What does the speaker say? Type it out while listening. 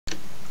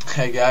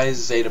Hey guys,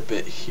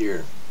 ZetaBit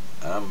here.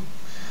 I'm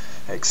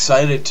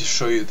excited to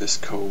show you this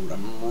code.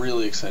 I'm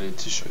really excited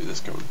to show you this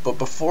code. But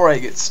before I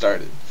get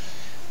started,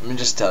 let me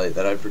just tell you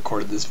that I've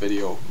recorded this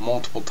video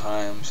multiple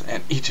times,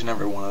 and each and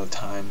every one of the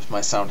times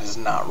my sound has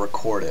not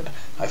recorded.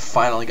 I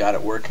finally got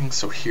it working,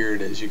 so here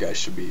it is. You guys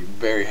should be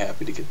very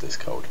happy to get this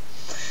code.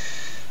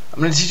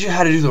 I'm going to teach you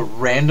how to do the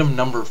random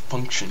number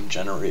function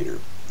generator.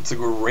 It's a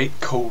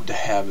great code to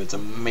have. It's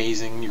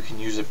amazing. You can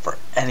use it for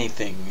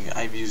anything.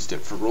 I've used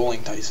it for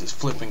rolling dice,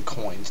 flipping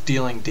coins,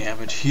 dealing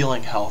damage,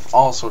 healing health,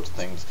 all sorts of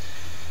things.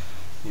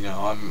 You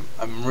know,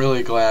 I'm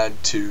really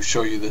glad to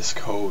show you this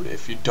code.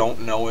 If you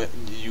don't know it,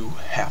 you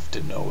have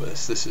to know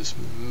this. This is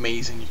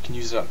amazing. You can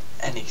use it on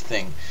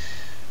anything.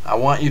 I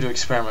want you to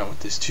experiment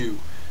with this too.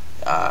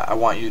 I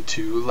want you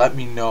to let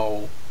me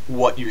know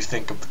what you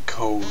think of the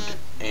code,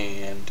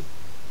 and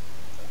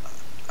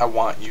I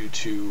want you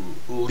to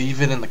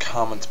leave it in the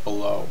comments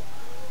below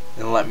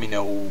and let me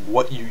know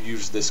what you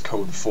use this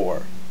code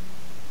for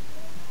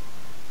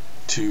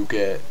to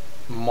get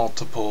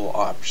multiple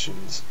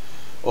options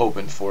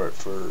open for it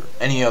for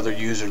any other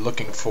user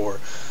looking for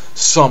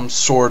some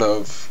sort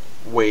of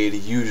way to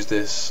use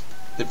this,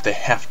 if they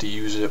have to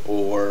use it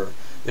or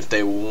if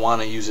they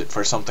want to use it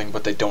for something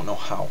but they don't know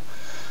how.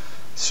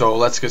 So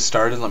let's get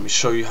started. Let me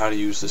show you how to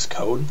use this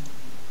code.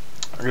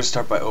 I'm going to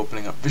start by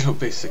opening up Visual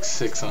Basic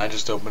 6, and I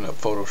just opened up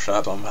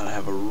Photoshop, so I'm going to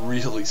have a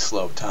really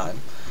slow time.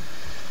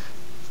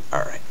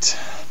 Alright.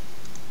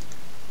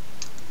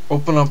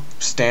 Open up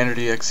Standard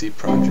EXE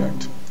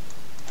project.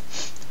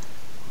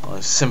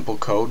 A simple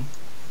code.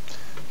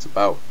 It's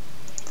about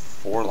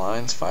 4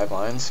 lines, 5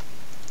 lines.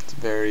 It's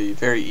very,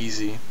 very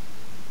easy.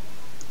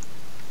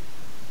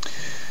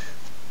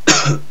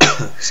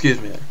 Excuse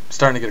me, I'm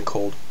starting to get a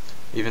cold,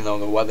 even though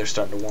the weather's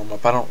starting to warm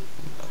up. I don't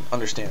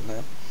understand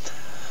that.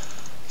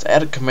 So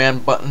add a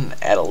command button,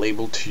 add a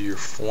label to your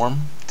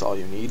form. That's all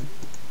you need.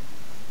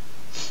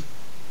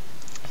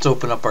 Let's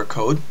open up our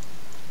code.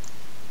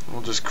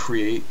 We'll just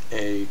create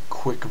a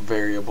quick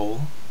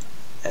variable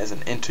as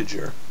an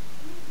integer.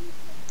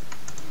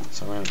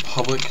 So we're going to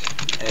public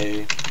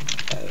a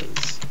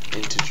as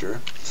integer.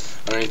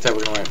 Underneath that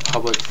we're going to write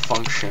public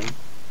function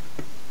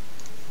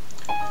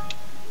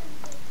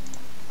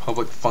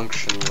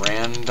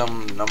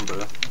random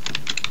number.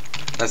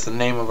 That's the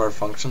name of our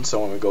function, so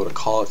when we go to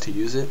call it to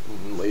use it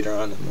later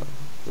on in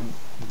the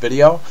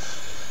video,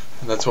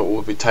 that's what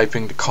we'll be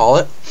typing to call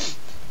it.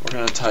 We're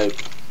going to type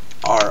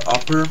R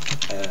upper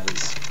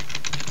as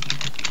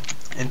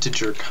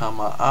integer,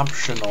 comma,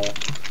 optional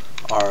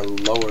R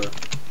lower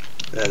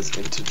as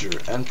integer,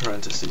 end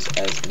parentheses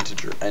as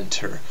integer,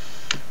 enter.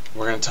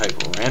 We're going to type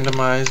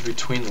randomize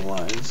between the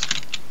lines,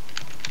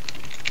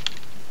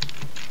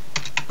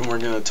 and we're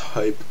going to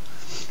type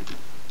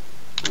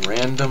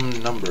random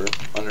number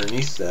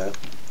underneath that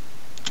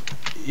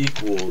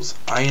equals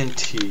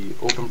int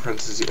open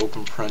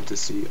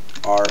parenthesis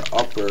R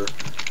upper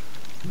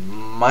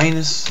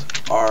minus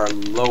R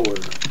lower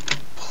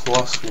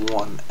plus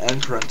 1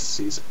 end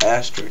parentheses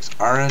asterisk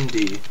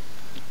RND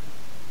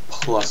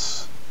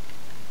plus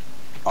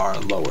R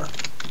lower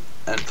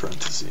end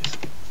parentheses.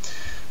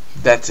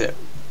 That's it.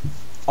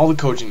 All the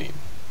code you need.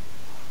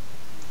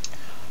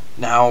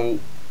 Now,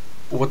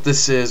 what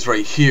this is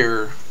right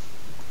here,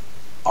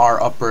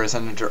 R upper as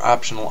integer,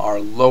 optional R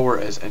lower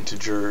as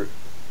integer,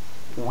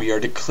 we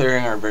are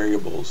declaring our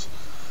variables.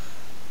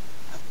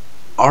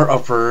 R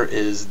upper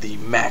is the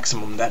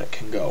maximum that it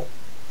can go.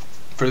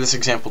 For this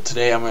example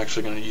today, I'm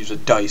actually going to use a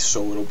dice,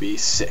 so it'll be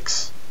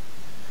 6.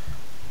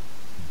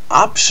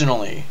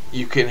 Optionally,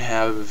 you can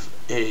have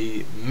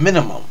a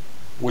minimum,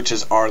 which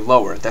is R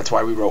lower. That's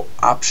why we wrote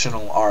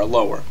optional R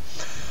lower.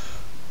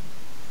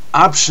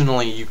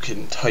 Optionally, you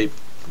can type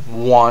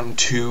 1,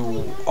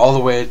 2, all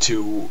the way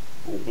to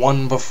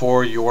 1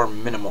 before your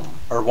minimum,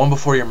 or 1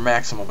 before your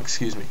maximum,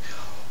 excuse me.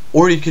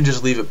 Or you can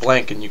just leave it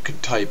blank and you can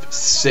type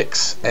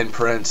 6 end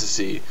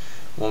parenthesis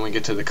when we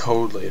get to the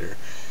code later,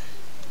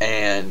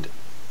 and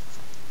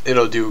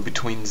it'll do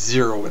between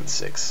 0 and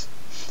 6.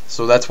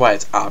 So that's why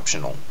it's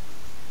optional.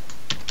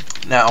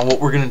 Now what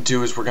we're going to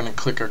do is we're going to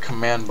click our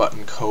command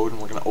button code,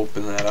 and we're going to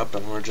open that up,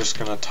 and we're just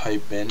going to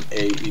type in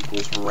a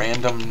equals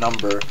random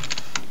number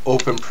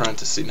open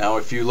parenthesis. Now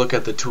if you look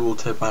at the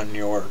tooltip on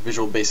your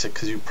Visual Basic,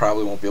 because you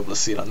probably won't be able to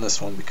see it on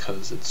this one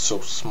because it's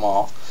so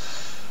small,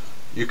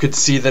 you could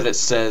see that it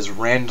says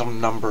random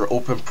number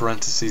open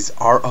parentheses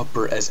R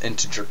upper as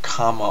integer,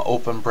 comma,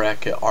 open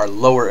bracket R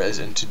lower as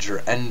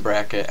integer, end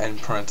bracket,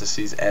 end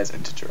parentheses as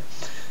integer.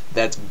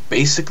 That's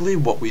basically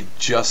what we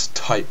just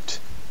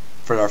typed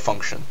for our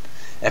function.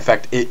 In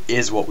fact, it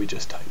is what we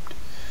just typed.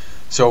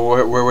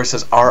 So where it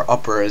says R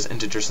upper as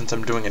integer, since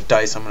I'm doing a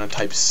dice, I'm going to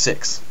type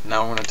 6.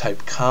 Now I'm going to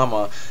type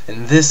comma,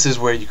 and this is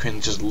where you can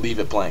just leave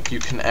it blank. You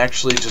can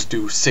actually just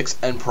do 6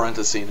 end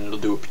parenthesis, and it'll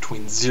do it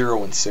between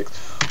 0 and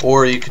 6.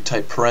 Or you can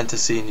type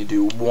parenthesis and you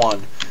do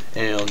 1,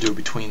 and it'll do it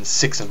between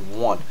 6 and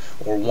 1,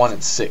 or 1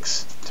 and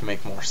 6, to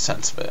make more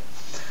sense of it.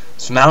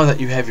 So now that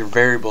you have your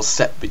variable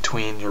set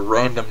between your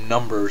random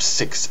numbers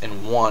 6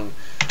 and 1,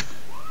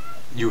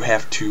 you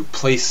have to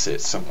place it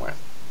somewhere.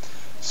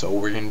 So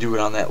we're going to do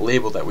it on that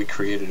label that we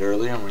created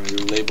earlier, and we're going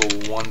to do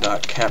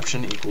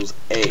label1.caption equals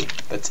A.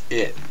 That's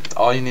it. That's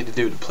all you need to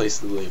do to place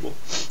the label.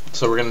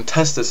 So we're going to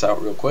test this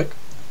out real quick.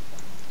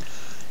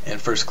 And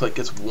first click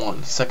is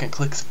 1, second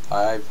click is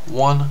 5,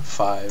 1,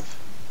 5,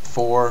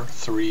 4,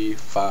 3,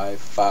 5,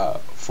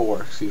 5,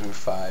 4,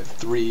 5,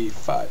 3,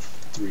 5,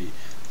 3,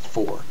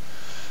 4.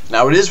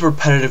 Now it is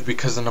repetitive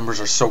because the numbers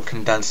are so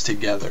condensed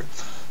together.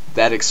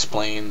 That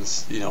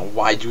explains,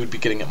 why you would be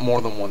getting it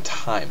more than one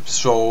time.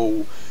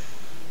 So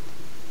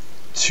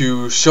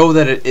to show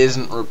that it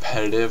isn't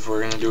repetitive,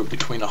 we're going to do it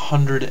between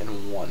 100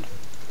 and 1.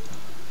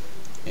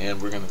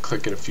 And we're going to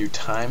click it a few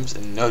times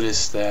and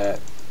notice that,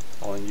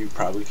 well, you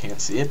probably can't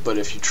see it, but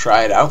if you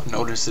try it out,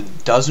 notice that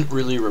it doesn't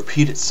really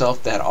repeat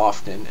itself that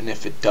often, and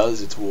if it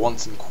does, it's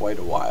once in quite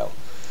a while.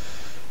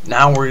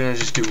 Now we're going to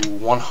just do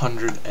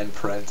 100 and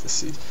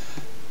parentheses.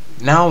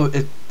 Now,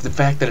 the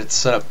fact that it's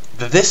set up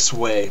this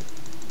way,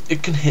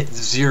 it can hit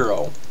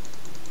 0,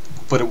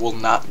 but it will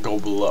not go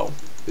below.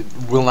 It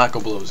will not go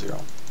below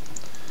 0.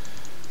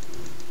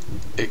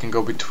 It can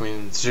go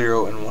between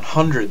 0 and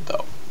 100,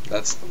 though.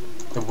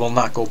 It will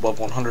not go above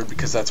 100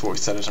 because that's what we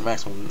set as a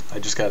maximum. I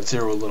just got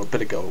 0 a little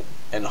bit ago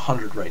and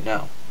 100 right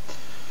now.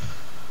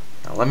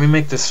 Now let me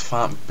make this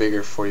font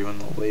bigger for you in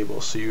the label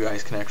so you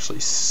guys can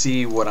actually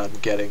see what I'm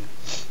getting.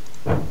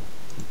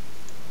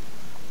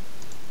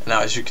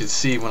 Now as you can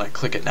see, when I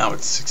click it now,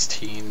 it's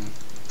 16,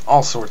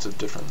 all sorts of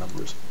different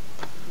numbers.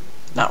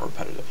 Not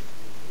repetitive.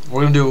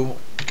 We're going to do,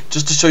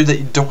 just to show you that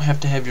you don't have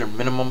to have your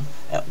minimum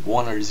at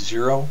 1 or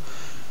 0,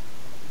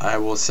 I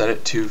will set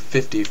it to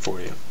 50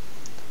 for you.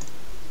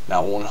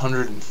 Now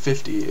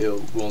 150,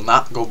 it will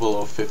not go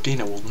below 50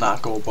 and it will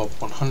not go above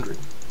 100.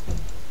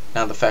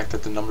 Now the fact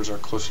that the numbers are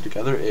closer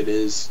together, it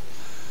is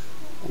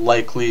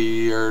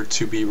likelier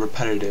to be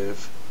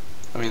repetitive.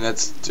 I mean,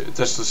 that's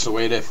just the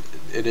way it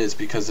is,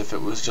 because if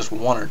it was just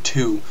 1 or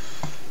 2,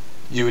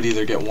 you would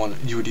either get 1,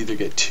 you would either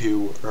get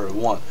 2 or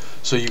 1.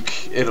 So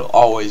it'll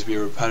always be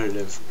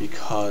repetitive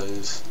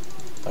because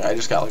I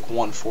just got like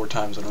 1 4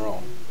 times in a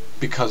row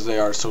because they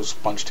are so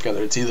bunched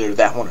together. It's either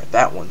that one or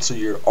that one, so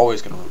you're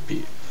always going to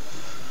repeat.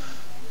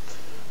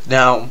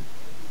 Now,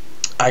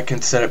 I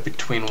can set it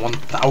between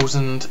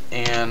 1,000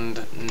 and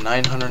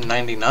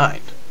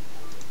 999.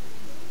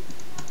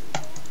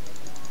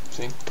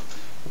 See?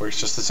 Works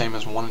just the same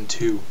as 1 and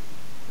 2.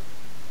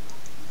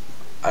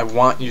 I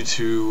want you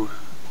to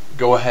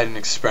go ahead and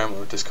experiment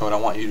with this code. I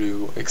want you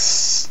to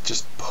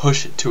just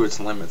push it to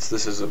its limits.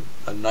 This is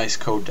a nice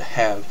code to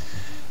have.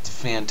 It's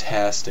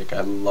fantastic.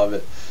 I love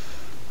it.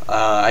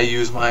 I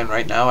use mine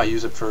right now. I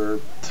use it for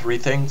 3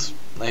 things.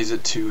 I use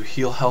it to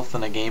heal health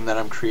in a game that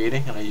I'm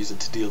creating, and I use it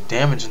to deal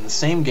damage in the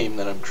same game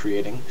that I'm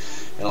creating.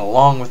 And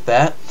along with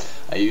that,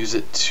 I use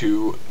it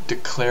to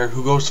declare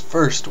who goes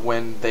first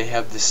when they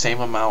have the same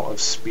amount of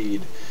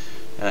speed.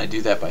 And I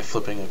do that by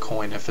flipping a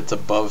coin. If it's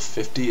above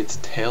 50, it's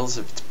tails.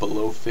 If it's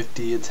below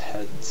 50, it's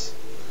heads.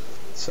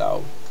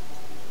 So,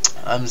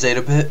 I'm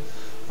ZetaBit.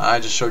 I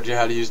just showed you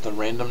how to use the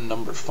random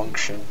number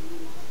function.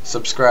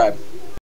 Subscribe.